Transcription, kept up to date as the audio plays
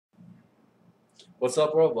What's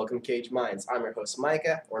up, world? Welcome to Cage Minds. I'm your host,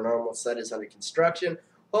 Micah. Our normal set is under construction.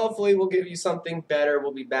 Hopefully, we'll give you something better.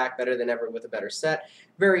 We'll be back better than ever with a better set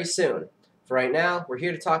very soon. For right now, we're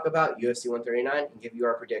here to talk about UFC 139 and give you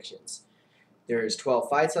our predictions. There's 12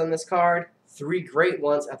 fights on this card, 3 great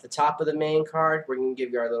ones at the top of the main card. We're going to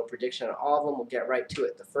give you our little prediction on all of them. We'll get right to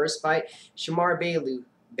it. The first fight, Shamar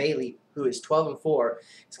Bailey, who is 12-4,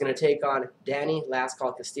 is going to take on Danny Last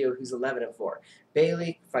Call Castillo, who's 11-4.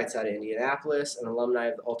 Bailey fights out of Indianapolis, an alumni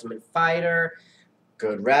of the Ultimate Fighter.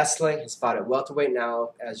 Good wrestling. Has fought at welterweight, now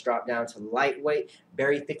has dropped down to lightweight.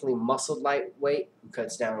 Very thickly muscled lightweight, who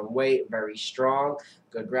cuts down on weight, very strong.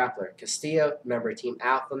 Good grappler. Castillo, member Team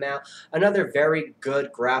Alpha Male. Another very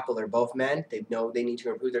good grappler. Both men, they know they need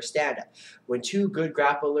to improve their stand-up. When two good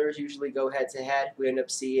grapplers usually go head-to-head, we end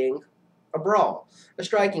up seeing a brawl, a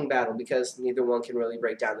striking battle, because neither one can really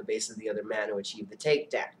break down the base of the other man to achieve the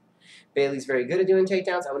takedown. Bailey's very good at doing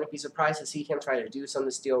takedowns. I wouldn't be surprised to see him try to do some of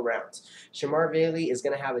the steel rounds. Shamar Bailey is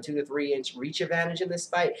going to have a 2 to 3 inch reach advantage in this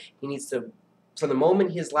fight. He needs to, from the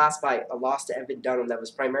moment his last fight, a loss to Evan Dunham that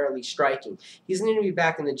was primarily striking, he's going to be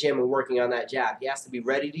back in the gym and working on that jab. He has to be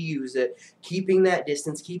ready to use it, keeping that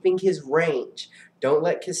distance, keeping his range. Don't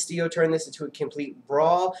let Castillo turn this into a complete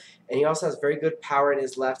brawl, and he also has very good power in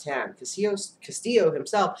his left hand. Castillo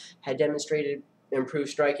himself had demonstrated improved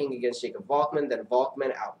striking against Jacob Volkman, then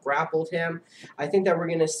Volkman out-grappled him. I think that we're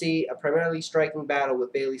going to see a primarily striking battle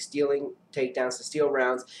with Bailey stealing takedowns to steal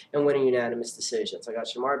rounds and winning unanimous decisions. I got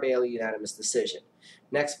Shamar Bailey, unanimous decision.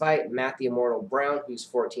 Next fight, Matt the Immortal Brown, who's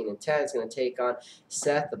 14-10, is going to take on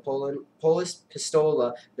Seth the Polish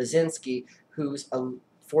Pistola Basinski, who's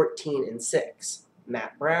 14-6.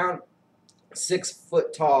 Matt Brown, 6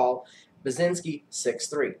 foot tall. Basinski,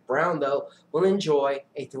 6'3". Brown, though, will enjoy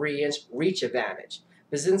a 3-inch reach advantage.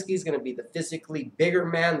 Basinski is going to be the physically bigger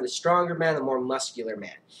man, the stronger man, the more muscular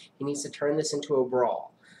man. He needs to turn this into a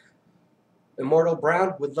brawl. Immortal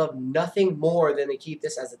Brown would love nothing more than to keep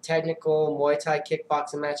this as a technical Muay Thai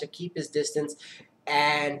kickboxing matchup, keep his distance,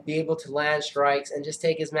 and be able to land strikes and just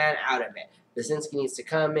take his man out of it. Basinski needs to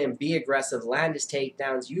come in, be aggressive, land his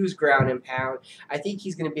takedowns, use ground and pound. I think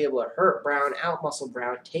he's going to be able to hurt Brown, out-muscle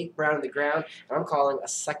Brown, take Brown to the ground, and I'm calling a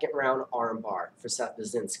second-round armbar for Seth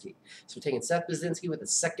Basinski. So we're taking Seth Basinski with a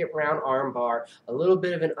second-round armbar, a little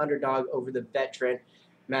bit of an underdog over the veteran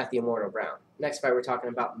Matt the Immortal Brown. Next fight, we're talking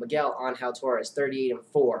about Miguel Angel Torres,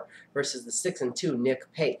 38-4, versus the 6-2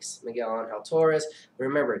 Nick Pace. Miguel Angel Torres,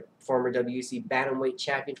 remember, former WC bantamweight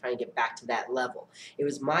champion, trying to get back to that level. It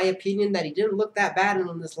was my opinion that he didn't look that bad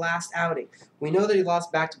in this last outing. We know that he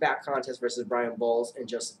lost back-to-back contests versus Brian Bowles and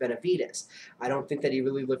Joseph Benavidez. I don't think that he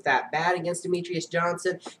really looked that bad against Demetrius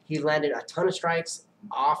Johnson. He landed a ton of strikes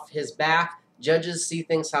off his back. Judges see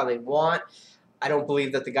things how they want. I don't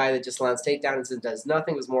believe that the guy that just lands takedowns and does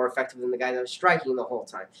nothing was more effective than the guy that was striking the whole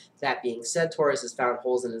time. That being said, Torres has found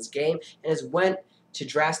holes in his game and has went to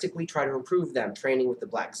drastically try to improve them, training with the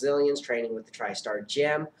Black Zillions, training with the TriStar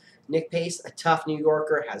Gem. Nick Pace, a tough New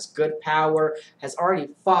Yorker, has good power, has already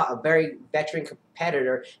fought a very veteran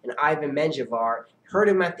competitor in Ivan Menjivar, hurt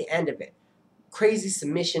him at the end of it. Crazy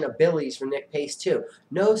submission abilities from Nick Pace, too.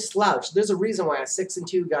 No slouch. There's a reason why a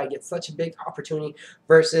 6-2 guy gets such a big opportunity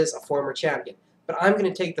versus a former champion. But I'm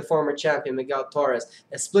going to take the former champion, Miguel Torres,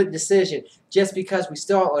 a split decision, just because we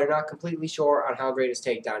still are not completely sure on how great his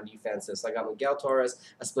takedown defense is. So I got Miguel Torres,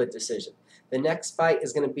 a split decision. The next fight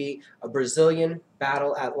is going to be a Brazilian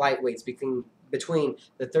battle at lightweights between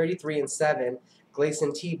the 33-7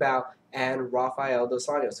 Gleison Tibau and Rafael dos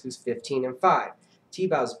Anjos, who's 15-5.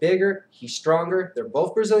 Tibau's bigger, he's stronger. They're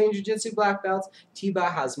both Brazilian Jiu-Jitsu black belts.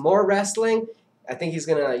 Tibau has more wrestling. I think he's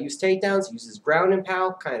going to use takedowns, use his ground and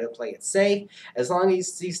pound, kind of play it safe. As long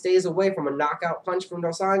as he stays away from a knockout punch from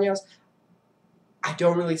Dos Anjos, I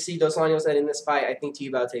don't really see Dos Anjos ending this fight. I think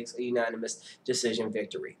Tibau takes a unanimous decision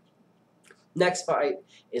victory. Next fight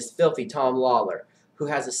is Filthy Tom Lawler, who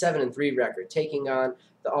has a 7-3 record, taking on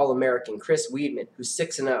the All-American Chris Weidman, who's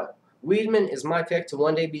 6-0. Weidman is my pick to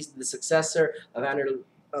one day be the successor of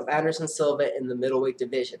Anderson Silva in the middleweight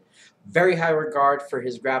division. Very high regard for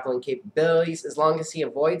his grappling capabilities. As long as he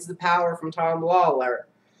avoids the power from Tom Lawler,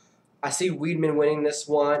 I see Weidman winning this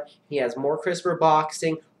one. He has more crisper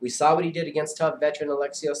boxing. We saw what he did against tough veteran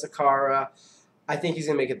Alexio Sakara. I think he's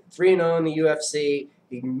going to make it 3-0 in the UFC.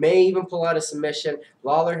 He may even pull out a submission.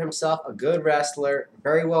 Lawler himself, a good wrestler,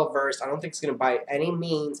 very well versed. I don't think he's going to by any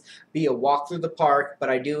means be a walk through the park, but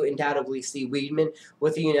I do undoubtedly see Weidman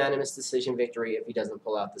with a unanimous decision victory if he doesn't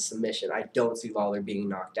pull out the submission. I don't see Lawler being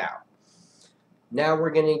knocked out. Now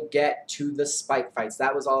we're going to get to the spike fights.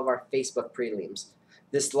 That was all of our Facebook prelims.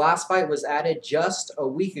 This last fight was added just a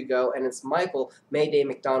week ago, and it's Michael Mayday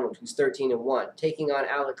McDonald, who's 13-1, taking on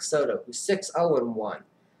Alex Soto, who's 6-0-1.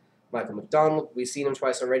 Michael McDonald, we've seen him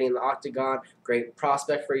twice already in the octagon. Great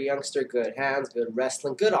prospect for a youngster, good hands, good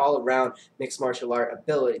wrestling, good all-around mixed martial art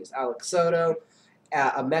abilities. Alex Soto,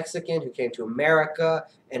 a Mexican who came to America,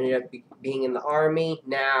 ended up being in the Army,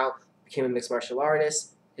 now became a mixed martial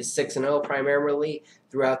artist. His 6-0 primarily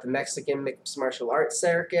throughout the Mexican mixed martial arts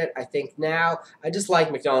circuit. I think now, I just like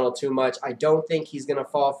McDonald too much. I don't think he's going to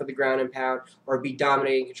fall for the ground and pound or be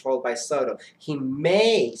dominated and controlled by Soto.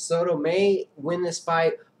 Soto may win this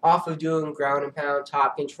fight off of doing ground and pound,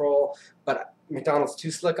 top control, but McDonald's too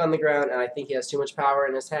slick on the ground, and I think he has too much power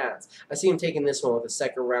in his hands. I see him taking this one with a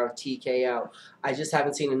second round TKO. I just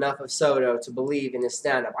haven't seen enough of Soto to believe in his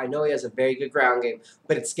stand-up. I know he has a very good ground game,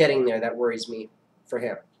 but it's getting there that worries me for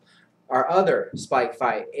him. Our other spike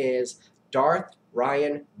fight is Darth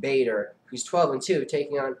Ryan Bader, who's 12-2,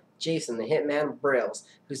 taking on Jason the Hitman Brills,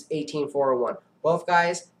 who's 18-4-1. Both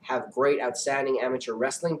guys have great, outstanding amateur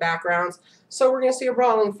wrestling backgrounds, so we're going to see a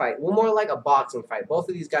brawling fight. Well, more like a boxing fight. Both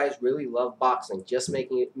of these guys really love boxing, just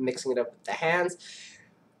mixing it up with the hands.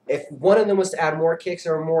 If one of them was to add more kicks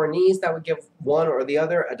or more knees, that would give one or the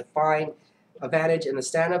other a defined advantage in the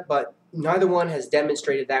stand-up, but neither one has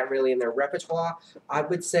demonstrated that really in their repertoire. I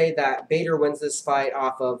would say that Bader wins this fight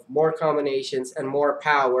off of more combinations and more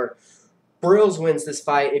power. Brills wins this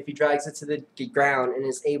fight if he drags it to the ground and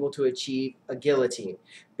is able to achieve a guillotine.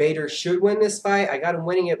 Bader should win this fight. I got him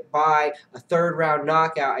winning it by a third-round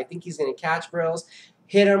knockout. I think he's going to catch Brills,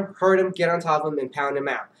 hit him, hurt him, get on top of him, and pound him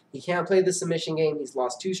out. He can't play the submission game. He's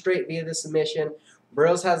lost 2 straight via the submission.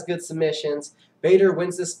 Brills has good submissions. Bader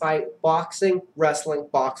wins this fight boxing, wrestling,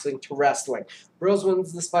 boxing to wrestling. Brills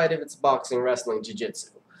wins this fight if it's boxing, wrestling, jiu-jitsu.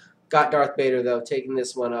 Got Darth Bader, though, taking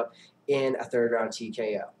this one up in a third-round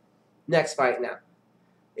TKO. Next fight now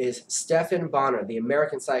is Stephan Bonnar, the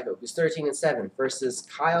American Psycho, who's 13-7, versus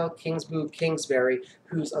Kyle Kingsbury,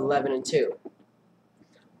 who's 11-2.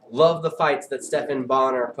 Love the fights that Stephan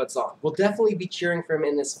Bonnar puts on. We'll definitely be cheering for him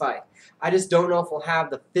in this fight. I just don't know if he'll have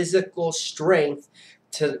the physical strength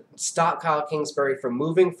to stop Kyle Kingsbury from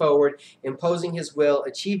moving forward, imposing his will,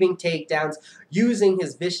 achieving takedowns, using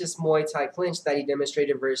his vicious Muay Thai clinch that he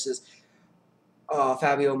demonstrated versus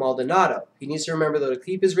Fabio Maldonado. He needs to remember, though, to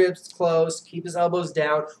keep his ribs closed, keep his elbows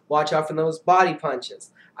down, watch out for those body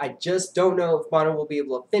punches. I just don't know if Bonnar will be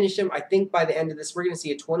able to finish him. I think by the end of this, we're going to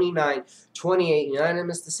see a 29-28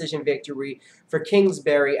 unanimous decision victory for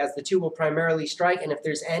Kingsbury, as the two will primarily strike, and if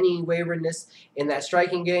there's any waywardness in that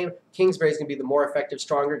striking game, Kingsbury is going to be the more effective,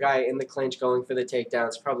 stronger guy in the clinch going for the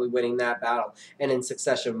takedowns, probably winning that battle, and in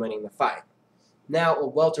succession winning the fight. Now a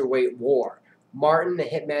welterweight war. Martin the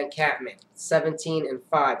Hitman Catman,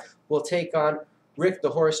 17-5, will take on Rick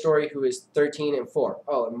the Horror Story, who is 13-4.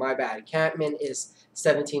 Oh, and my bad. Catman is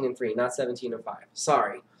 17-3, not 17-5.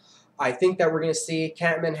 Sorry. I think that we're going to see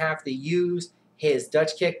Catman have to use his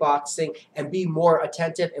Dutch kickboxing and be more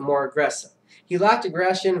attentive and more aggressive. He lacked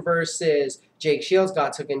aggression versus Jake Shields,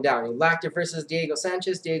 got taken down. He lacked it versus Diego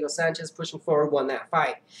Sanchez. Diego Sanchez, pushing forward, won that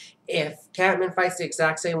fight. If Catman fights the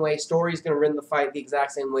exact same way, Story's going to win the fight the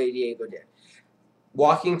exact same way Diego did.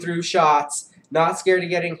 Walking through shots, not scared of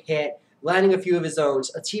getting hit, landing a few of his own,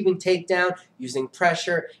 achieving takedown, using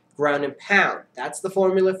pressure, ground and pound. That's the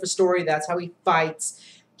formula for Story. That's how he fights.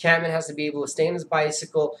 Catman has to be able to stay on his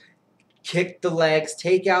bicycle, kick the legs,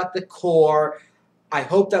 take out the core. I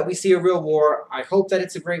hope that we see a real war. I hope that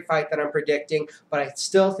it's a great fight that I'm predicting, but I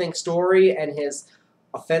still think Story and his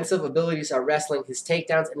offensive abilities are wrestling, his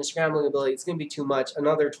takedowns and his scrambling ability, it's going to be too much.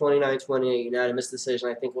 Another 29-28 unanimous decision.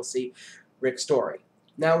 I think we'll see Rick Story.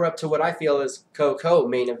 Now we're up to what I feel is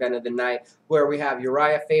main event of the night, where we have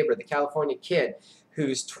Uriah Faber, the California Kid,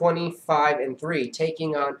 who's 25-3,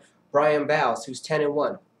 taking on Brian Bowles, who's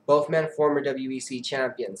 10-1. Both men former WEC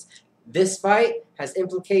champions. This fight has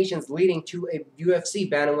implications leading to a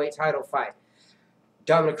UFC bantamweight title fight.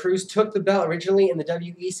 Dominic Cruz took the belt originally in the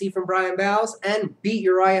WEC from Brian Bowles and beat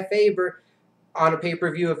Uriah Faber on a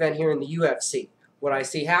pay-per-view event here in the UFC. What I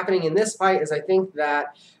see happening in this fight is I think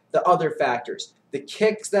that the other factors, the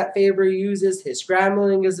kicks that Faber uses, his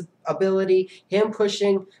scrambling ability, him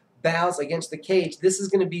pushing Bowles against the cage, this is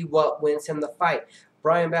going to be what wins him the fight.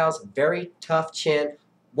 Brian Bowles, very tough chin.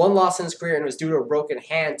 One loss in his career, and it was due to a broken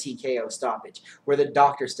hand TKO stoppage, where the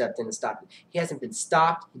doctor stepped in and stopped it. He hasn't been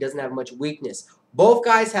stopped. He doesn't have much weakness. Both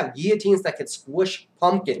guys have guillotines that could squish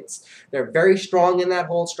pumpkins. They're very strong in that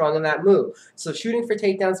hold, strong in that move. So shooting for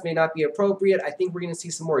takedowns may not be appropriate. I think we're going to see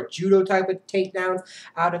some more judo type of takedowns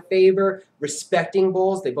out of Faber. Respecting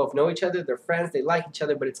bulls. They both know each other. They're friends. They like each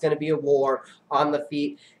other, but it's going to be a war on the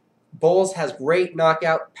feet. Bowles has great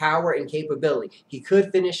knockout power and capability. He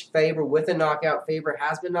could finish Faber with a knockout. Faber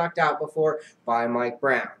has been knocked out before by Mike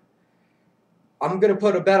Brown. I'm going to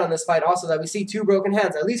put a bet on this fight also that we see two broken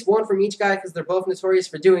hands, at least one from each guy because they're both notorious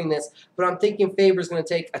for doing this. But I'm thinking Faber's going to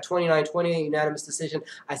take a 29-20 unanimous decision.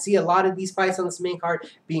 I see a lot of these fights on this main card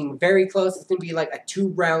being very close. It's going to be like a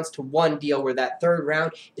 2-rounds-to-1 deal where that third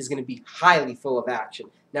round is going to be highly full of action.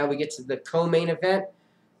 Now we get to the co-main event.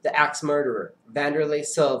 The axe murderer, Vanderlei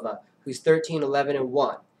Silva, who's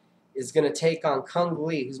 13-11-1, is going to take on Kung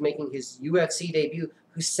Lee, who's making his UFC debut,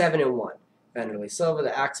 who's 7-1. Vanderlei Silva,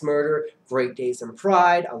 the axe murderer, great days in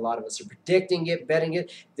Pride. A lot of us are predicting it, betting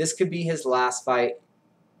it. This could be his last fight,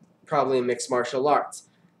 probably in mixed martial arts.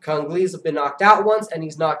 Kung Lee's been knocked out once, and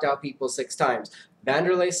he's knocked out people 6 times.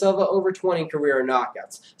 Vanderlei Silva, over 20 career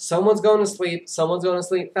knockouts. Someone's going to sleep. Someone's going to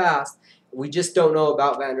sleep fast. We just don't know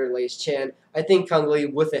about Vanderlei's chin. I think Kung Lee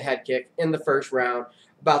with a head kick in the first round,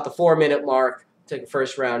 about the 4-minute mark, take a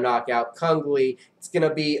first round knockout. Kung Lee, it's going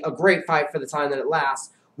to be a great fight for the time that it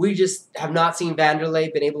lasts. We just have not seen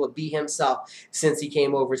Vanderlei been able to be himself since he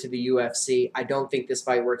came over to the UFC. I don't think this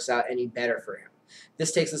fight works out any better for him.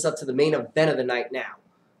 This takes us up to the main event of the night now.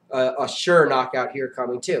 A sure knockout here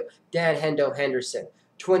coming too. Dan Hendo Henderson,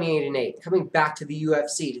 28-8, coming back to the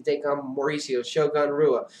UFC to take on Mauricio Shogun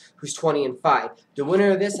Rua, who's 20-5. The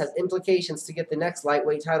winner of this has implications to get the next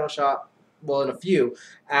lightweight title shot, well, in a few,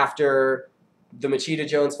 after the Machida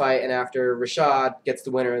Jones fight and after Rashad gets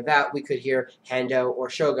the winner of that, we could hear Hendo or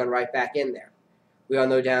Shogun right back in there. We all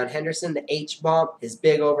know Dan Henderson, the H-bomb, his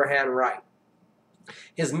big overhand right.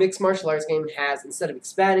 His mixed martial arts game has, instead of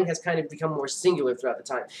expanding, has kind of become more singular throughout the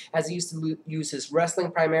time. As he used to use his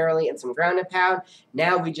wrestling primarily and some ground and pound,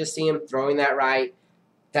 now we just see him throwing that right,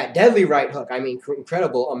 that deadly right hook. I mean,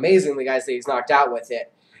 incredible. Amazingly, guys, that he's knocked out with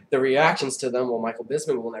it. The reactions to them, well, Michael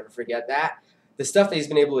Bisping will never forget that. The stuff that he's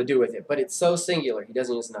been able to do with it, but it's so singular. He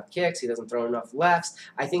doesn't use enough kicks. He doesn't throw enough lefts.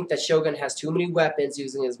 I think that Shogun has too many weapons,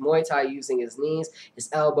 using his Muay Thai, using his knees, his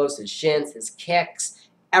elbows, his shins, his kicks,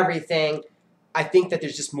 everything. I think that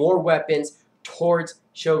there's just more weapons towards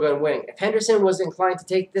Shogun winning. If Henderson was inclined to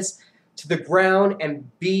take this to the ground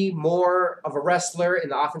and be more of a wrestler in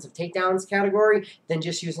the offensive takedowns category than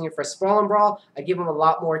just using it for sprawl and brawl, I'd have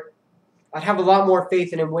a lot more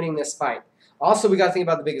faith in him winning this fight. Also, we got to think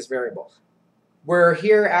about the biggest variable. We're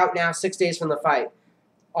here out now 6 days from the fight.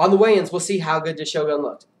 On the weigh-ins, we'll see how good the Shogun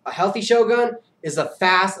looked. A healthy Shogun is a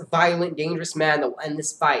fast, violent, dangerous man that will end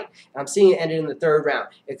this fight. And I'm seeing it ended in the 3rd round.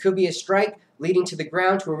 It could be a strike leading to the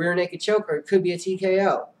ground to a rear naked choke, or it could be a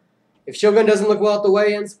TKO. If Shogun doesn't look well at the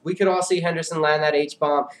weigh-ins, we could all see Henderson land that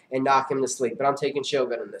H-bomb and knock him to sleep. But I'm taking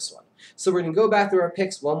Shogun in this one. So we're going to go back through our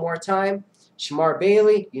picks one more time. Shamar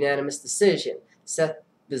Bailey, unanimous decision. Seth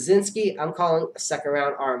Baczynski, I'm calling a 2nd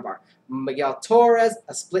round armbar. Miguel Torres,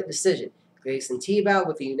 a split decision. Grayson Tebow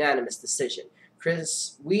with a unanimous decision.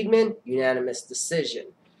 Chris Weidman, unanimous decision.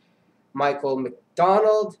 Michael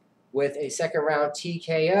McDonald with a 2nd round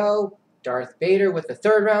TKO. Darth Bader with a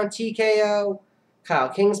 3rd round TKO. Kyle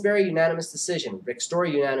Kingsbury, unanimous decision. Rick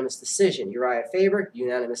Story, unanimous decision. Uriah Faber,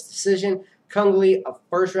 unanimous decision. Kung Lee, a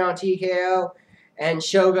 1st round TKO. And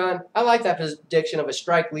Shogun, I like that prediction of a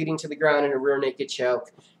strike leading to the ground and a rear naked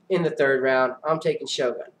choke in the 3rd round. I'm taking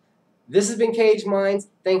Shogun. This has been Cage Minds.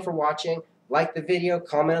 Thanks for watching. Like the video,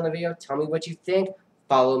 comment on the video, tell me what you think.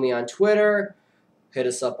 Follow me on Twitter. Hit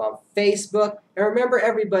us up on Facebook. And remember,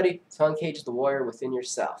 everybody, to uncage the warrior within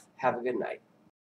yourself. Have a good night.